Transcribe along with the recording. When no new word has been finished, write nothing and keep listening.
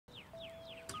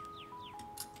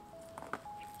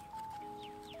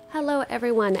Hello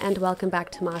everyone and welcome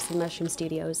back to Moss and Mushroom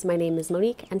Studios. My name is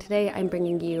Monique and today I'm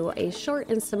bringing you a short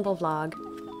and simple vlog.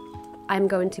 I'm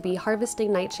going to be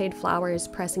harvesting nightshade flowers,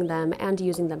 pressing them, and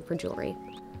using them for jewelry.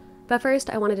 But first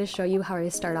I wanted to show you how I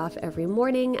start off every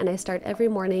morning, and I start every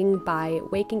morning by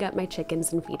waking up my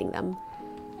chickens and feeding them.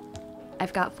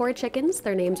 I've got 4 chickens.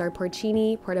 Their names are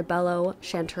Porcini, Portobello,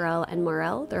 Chanterelle, and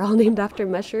Morel. They're all named after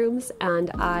mushrooms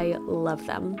and I love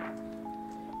them.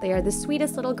 They are the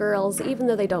sweetest little girls, even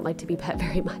though they don't like to be pet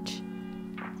very much.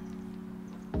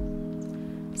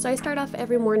 So I start off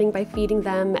every morning by feeding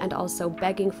them and also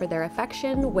begging for their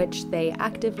affection, which they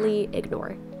actively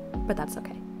ignore, but that's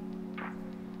okay.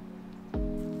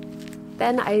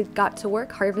 Then I got to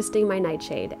work harvesting my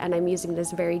nightshade, and I'm using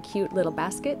this very cute little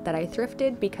basket that I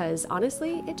thrifted because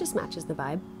honestly, it just matches the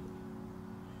vibe.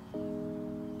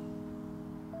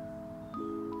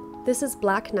 This is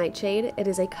black nightshade. It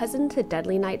is a cousin to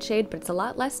deadly nightshade, but it's a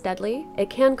lot less deadly. It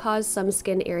can cause some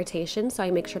skin irritation, so I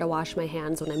make sure to wash my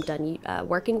hands when I'm done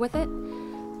working with it.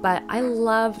 But I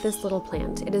love this little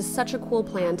plant. It is such a cool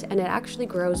plant, and it actually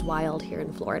grows wild here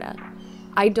in Florida.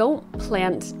 I don't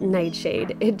plant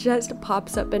nightshade. It just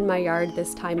pops up in my yard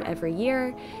this time every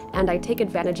year, and I take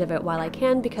advantage of it while I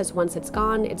can because once it's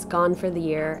gone for the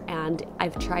year, and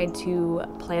I've tried to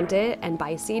plant it and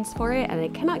buy seeds for it, and I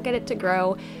cannot get it to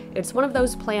grow. It's one of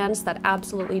those plants that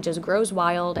absolutely just grows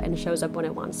wild and shows up when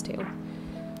it wants to.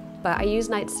 But I use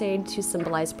nightshade to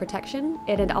symbolize protection,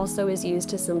 and it also is used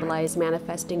to symbolize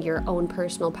manifesting your own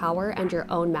personal power and your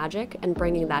own magic and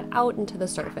bringing that out into the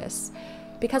surface.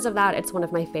 Because of that, it's one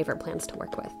of my favorite plants to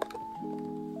work with.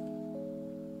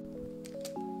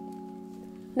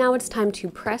 Now it's time to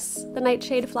press the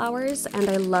nightshade flowers, and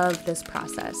I love this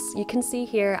process. You can see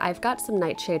here I've got some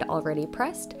nightshade already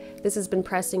pressed. This has been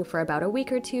pressing for about a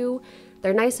week or two.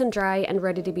 They're nice and dry and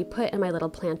ready to be put in my little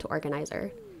plant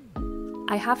organizer.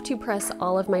 I have to press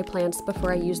all of my plants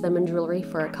before I use them in jewelry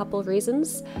for a couple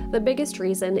reasons. The biggest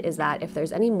reason is that if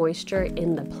there's any moisture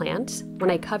in the plant,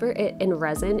 when I cover it in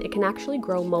resin, it can actually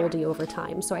grow moldy over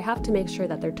time, so I have to make sure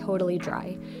that they're totally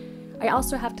dry. I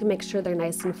also have to make sure they're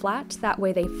nice and flat, that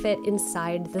way they fit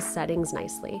inside the settings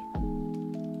nicely.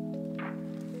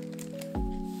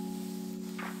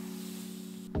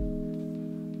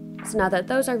 So now that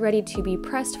those are ready to be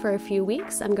pressed for a few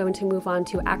weeks, I'm going to move on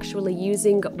to actually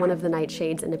using one of the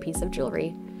nightshades in a piece of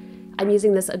jewelry. I'm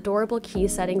using this adorable key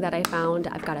setting that I found.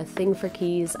 I've got a thing for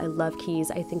keys. I love keys.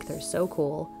 I think they're so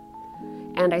cool.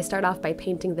 And I start off by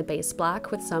painting the base black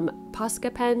with some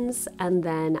Posca pens, and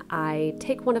then I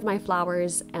take one of my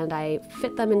flowers and I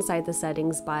fit them inside the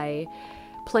settings by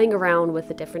playing around with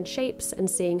the different shapes and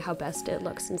seeing how best it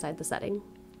looks inside the setting.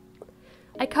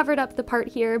 I covered up the part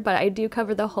here, but I do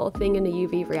cover the whole thing in a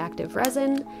UV reactive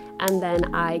resin, and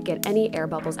then I get any air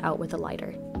bubbles out with a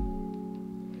lighter.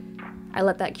 I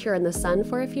let that cure in the sun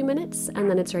for a few minutes, and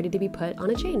then it's ready to be put on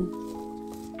a chain.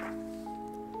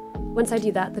 Once I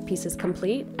do that, the piece is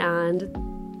complete, and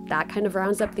that kind of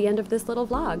rounds up the end of this little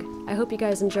vlog. I hope you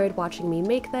guys enjoyed watching me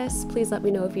make this. Please let me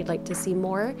know if you'd like to see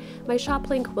more. My shop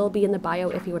link will be in the bio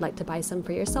if you would like to buy some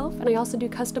for yourself, and I also do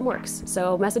custom works,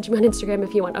 so message me on Instagram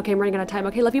if you want. Okay, I'm running out of time.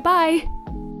 Okay, love you, bye!